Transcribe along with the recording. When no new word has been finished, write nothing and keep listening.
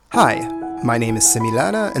Hi, my name is Simi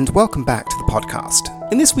Lerner and welcome back to the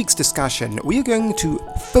podcast. In this week's discussion, we are going to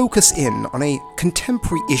focus in on a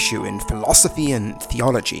contemporary issue in philosophy and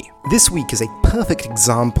theology. This week is a perfect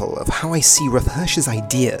example of how I see Rav Hirsch's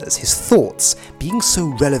ideas, his thoughts, being so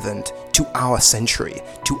relevant to our century,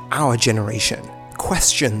 to our generation.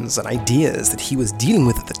 Questions and ideas that he was dealing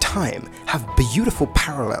with at the time have beautiful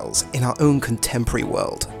parallels in our own contemporary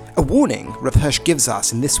world. A warning Rav Hirsch gives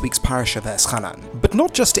us in this week's Parasha V'Eschanan, but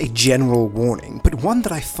not just a general warning, but one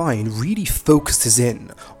that I find really focuses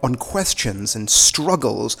in on questions and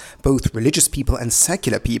struggles both religious people and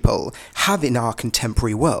secular people have in our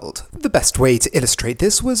contemporary world. The best way to illustrate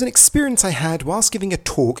this was an experience I had whilst giving a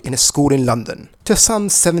talk in a school in London to some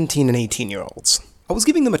 17 and 18-year-olds. I was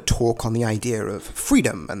giving them a talk on the idea of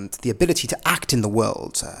freedom and the ability to act in the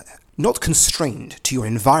world, not constrained to your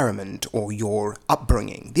environment or your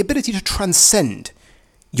upbringing, the ability to transcend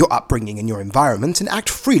your upbringing and your environment and act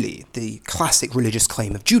freely, the classic religious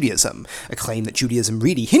claim of Judaism, a claim that Judaism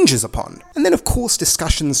really hinges upon. And then, of course,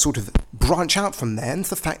 discussions sort of branch out from there into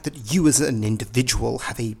the fact that you as an individual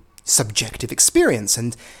have a subjective experience,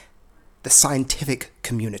 and the scientific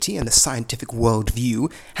community and the scientific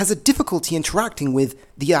worldview has a difficulty interacting with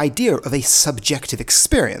the idea of a subjective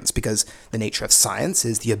experience, because the nature of science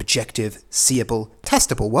is the objective, seeable,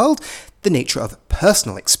 testable world. The nature of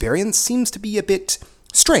personal experience seems to be a bit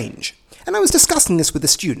strange. And I was discussing this with the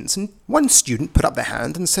students, and one student put up their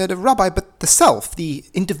hand and said, "Rabbi, but the self, the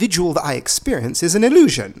individual that I experience, is an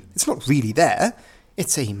illusion. It's not really there.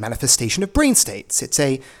 It's a manifestation of brain states. It's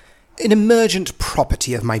an emergent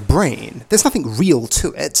property of my brain. There's nothing real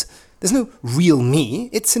to it. There's no real me.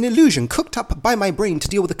 It's an illusion cooked up by my brain to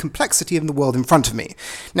deal with the complexity of the world in front of me."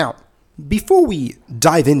 Now, before we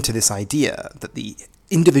dive into this idea that the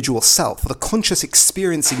individual self, the conscious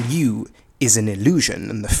experiencing you, is an illusion,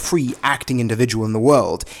 and the free acting individual in the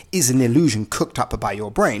world is an illusion cooked up by your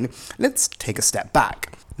brain, let's take a step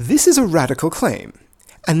back. This is a radical claim.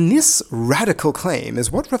 And this radical claim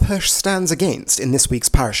is what Rav Hirsch stands against in this week's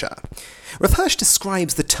parasha. Rav Hirsch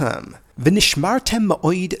describes the term, "V'nishmartem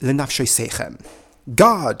ma'oid lenafshoseichem,"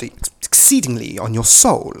 guard exceedingly on your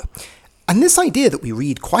soul. And this idea that we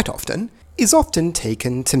read quite often is often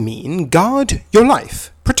taken to mean guard your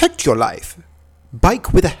life, protect your life,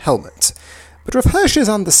 bike with a helmet. But Rav Hirsch's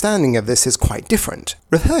understanding of this is quite different.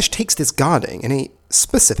 Rav Hirsch takes this guarding in a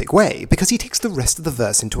specific way, because he takes the rest of the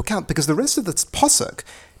verse into account, because the rest of the posuk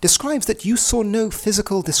describes that you saw no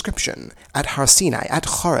physical description at Har Sinai, at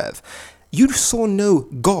Chorev. You saw no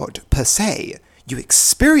God per se. You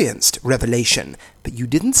experienced revelation, but you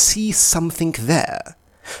didn't see something there.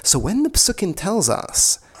 So when the psukim tells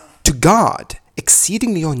us to guard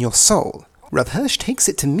exceedingly on your soul, Rav Hirsch takes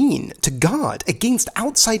it to mean to guard against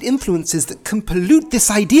outside influences that can pollute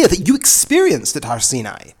this idea that you experienced at Har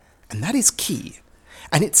Sinai. And that is key.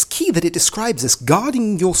 And it's key that it describes this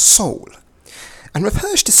guarding your soul. And Rav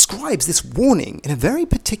Hirsch describes this warning in a very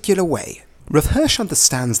particular way. Rav Hirsch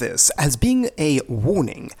understands this as being a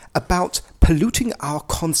warning about polluting our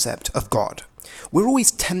concept of God. We're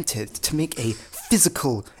always tempted to make a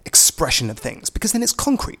physical expression of things, because then it's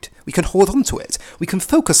concrete. We can hold on to it. We can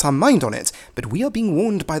focus our mind on it. But we are being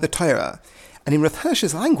warned by the Torah. And in Rav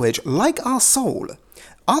Hirsch's language, like our soul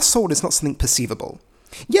is not something perceivable.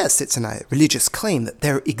 Yes, it's a religious claim that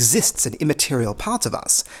there exists an immaterial part of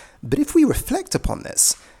us. But if we reflect upon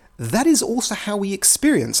this, that is also how we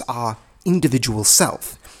experience our individual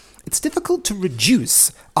self. It's difficult to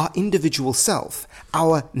reduce our individual self,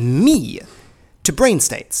 our me, to brain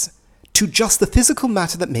states, to just the physical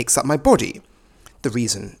matter that makes up my body. The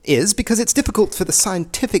reason is because it's difficult for the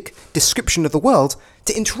scientific description of the world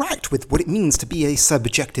to interact with what it means to be a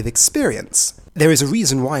subjective experience. There is a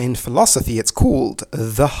reason why in philosophy it's called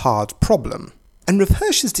the hard problem. And Rav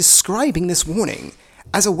Hirsch is describing this warning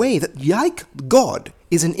as a way that, like God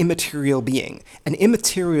is an immaterial being, an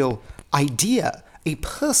immaterial idea, a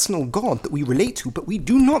personal God that we relate to but we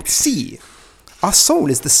do not see, our soul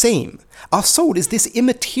is the same. Our soul is this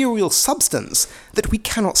immaterial substance that we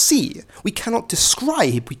cannot see, we cannot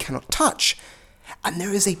describe, we cannot touch. And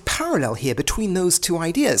there is a parallel here between those two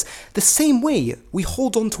ideas. The same way we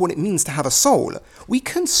hold on to what it means to have a soul, we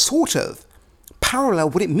can sort of parallel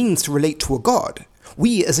what it means to relate to a God.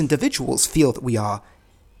 We as individuals feel that we are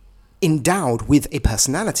endowed with a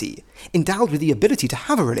personality, endowed with the ability to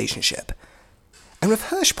have a relationship. And Rav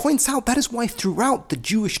Hirsch points out that is why throughout the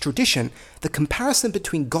Jewish tradition, the comparison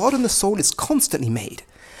between God and the soul is constantly made.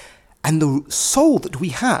 And the soul that we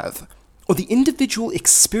have, or the individual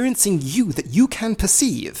experiencing you that you can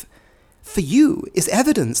perceive, for you is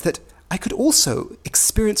evidence that I could also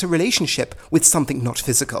experience a relationship with something not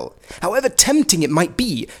physical, however tempting it might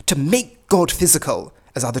be to make God physical,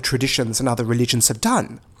 as other traditions and other religions have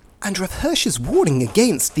done. And Rav Hirsch is warning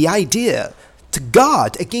against the idea to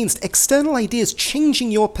guard against external ideas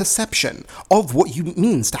changing your perception of what it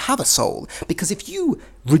means to have a soul. Because if you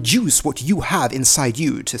reduce what you have inside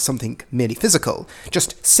you to something merely physical,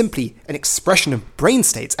 just simply an expression of brain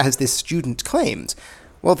states, as this student claimed,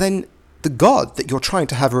 well then the God that you're trying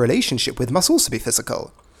to have a relationship with must also be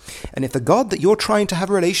physical. And if the God that you're trying to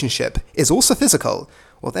have a relationship is also physical,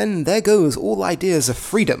 well then there goes all ideas of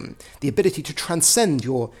freedom, the ability to transcend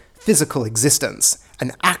your physical existence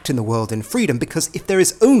and act in the world in freedom, because if there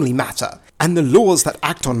is only matter, and the laws that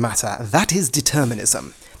act on matter, that is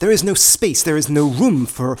determinism. There is no space, there is no room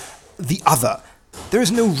for the other. There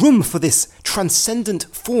is no room for this transcendent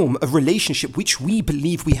form of relationship which we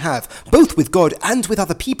believe we have, both with God and with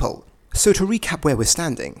other people. So to recap where we're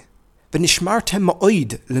standing, V'nishmartem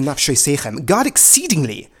ma'od lenafshosechem, guard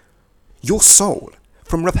exceedingly your soul.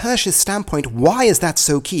 From Rav Hirsch's standpoint, why is that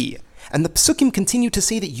so key? And the Psukim continue to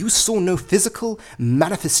say that you saw no physical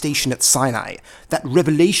manifestation at Sinai, that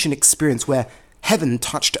revelation experience where heaven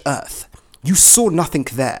touched earth. You saw nothing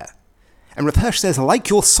there. And Rav Hirsch says, like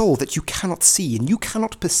your soul that you cannot see and you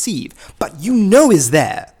cannot perceive, but you know is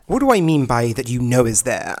there. What do I mean by that you know is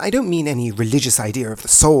there? I don't mean any religious idea of the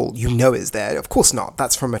soul you know is there. Of course not.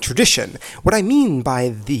 That's from a tradition. What I mean by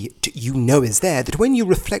the you know is there, that when you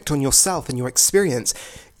reflect on yourself and your experience,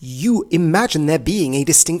 you imagine there being a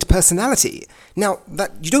distinct personality. Now,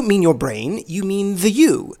 that you don't mean your brain, you mean the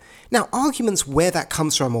you. Now, arguments where that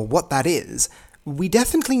comes from or what that is, we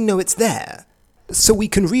definitely know it's there. So we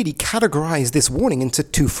can really categorize this warning into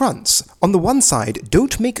two fronts. On the one side,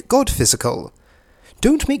 don't make God physical.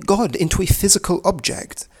 Don't make God into a physical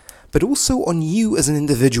object. But also on you as an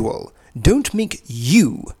individual. Don't make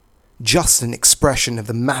you just an expression of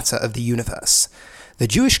the matter of the universe. The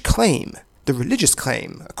Jewish claim, the religious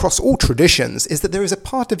claim, across all traditions, is that there is a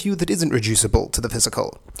part of you that isn't reducible to the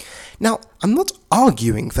physical. Now, I'm not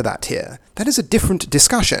arguing for that here. That is a different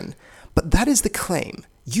discussion. But that is the claim.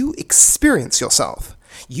 You experience yourself.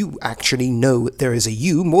 You actually know there is a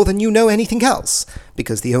you more than you know anything else,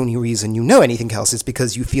 because the only reason you know anything else is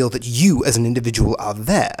because you feel that you as an individual are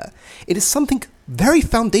there. It is something very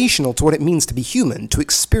foundational to what it means to be human, to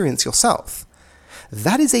experience yourself.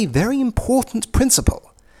 That is a very important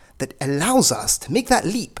principle that allows us to make that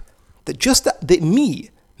leap, that just that me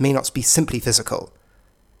may not be simply physical.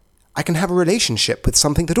 I can have a relationship with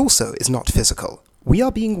something that also is not physical. We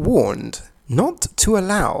are being warned not to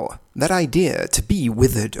allow that idea to be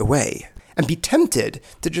withered away, and be tempted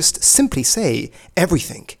to just simply say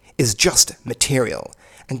everything is just material,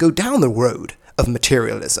 and go down the road of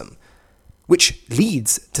materialism, which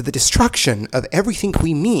leads to the destruction of everything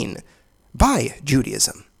we mean by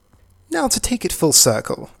Judaism. Now, to take it full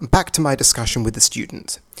circle, back to my discussion with the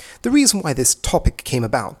student. The reason why this topic came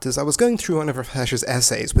about is I was going through one of Rav Hirsch's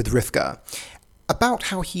essays with Rivka about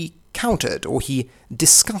how he countered or he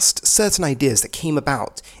discussed certain ideas that came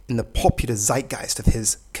about in the popular zeitgeist of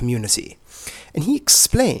his community. And he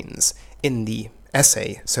explains in the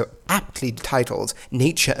essay, so aptly titled,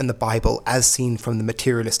 Nature and the Bible as Seen from the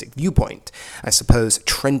Materialistic Viewpoint. I suppose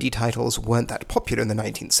trendy titles weren't that popular in the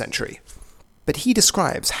 19th century. But he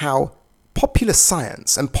describes how popular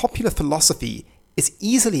science and popular philosophy is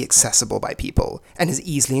easily accessible by people and is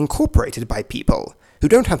easily incorporated by people who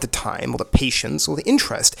don't have the time or the patience or the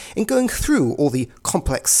interest in going through all the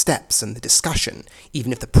complex steps and the discussion.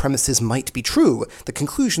 Even if the premises might be true, the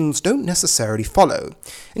conclusions don't necessarily follow.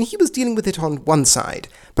 And he was dealing with it on one side,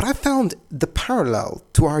 but I found the parallel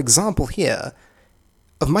to our example here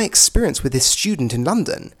of my experience with this student in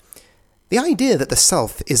London. The idea that the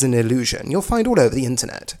self is an illusion, you'll find all over the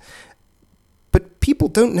internet. But people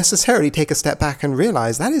don't necessarily take a step back and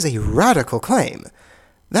realize that is a radical claim.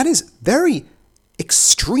 That is very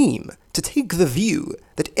extreme to take the view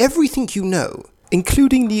that everything you know,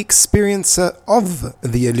 including the experiencer of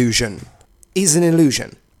the illusion, is an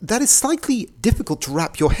illusion. That is slightly difficult to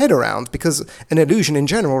wrap your head around because an illusion in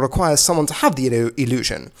general requires someone to have the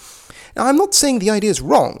illusion. Now, I'm not saying the idea is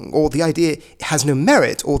wrong, or the idea has no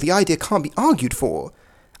merit, or the idea can't be argued for.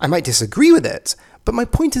 I might disagree with it, but my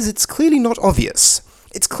point is it's clearly not obvious.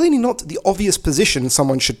 It's clearly not the obvious position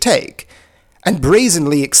someone should take, and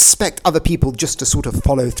brazenly expect other people just to sort of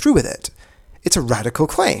follow through with it. It's a radical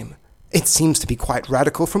claim. It seems to be quite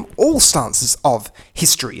radical from all stances of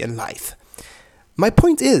history and life. My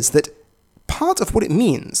point is that part of what it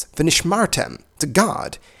means, v'nishmartem, to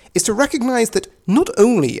guard, is to recognize that not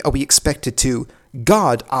only are we expected to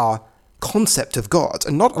guard our concept of God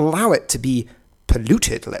and not allow it to be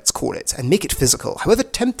polluted, let's call it, and make it physical, however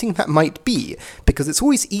tempting that might be, because it's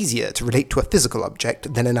always easier to relate to a physical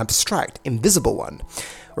object than an abstract, invisible one.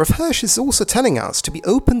 Rav Hirsch is also telling us to be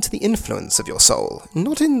open to the influence of your soul,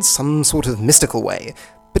 not in some sort of mystical way,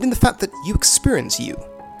 but in the fact that you experience you.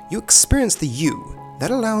 You experience the you.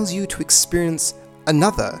 That allows you to experience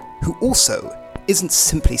another who also isn't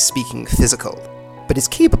simply speaking physical, but is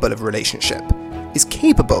capable of relationship, is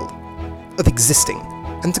capable of existing,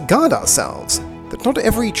 and to guard ourselves that not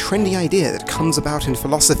every trendy idea that comes about in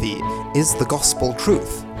philosophy is the gospel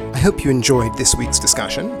truth. I hope you enjoyed this week's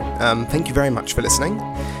discussion. Thank you very much for listening,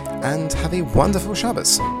 and have a wonderful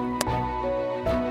Shabbos.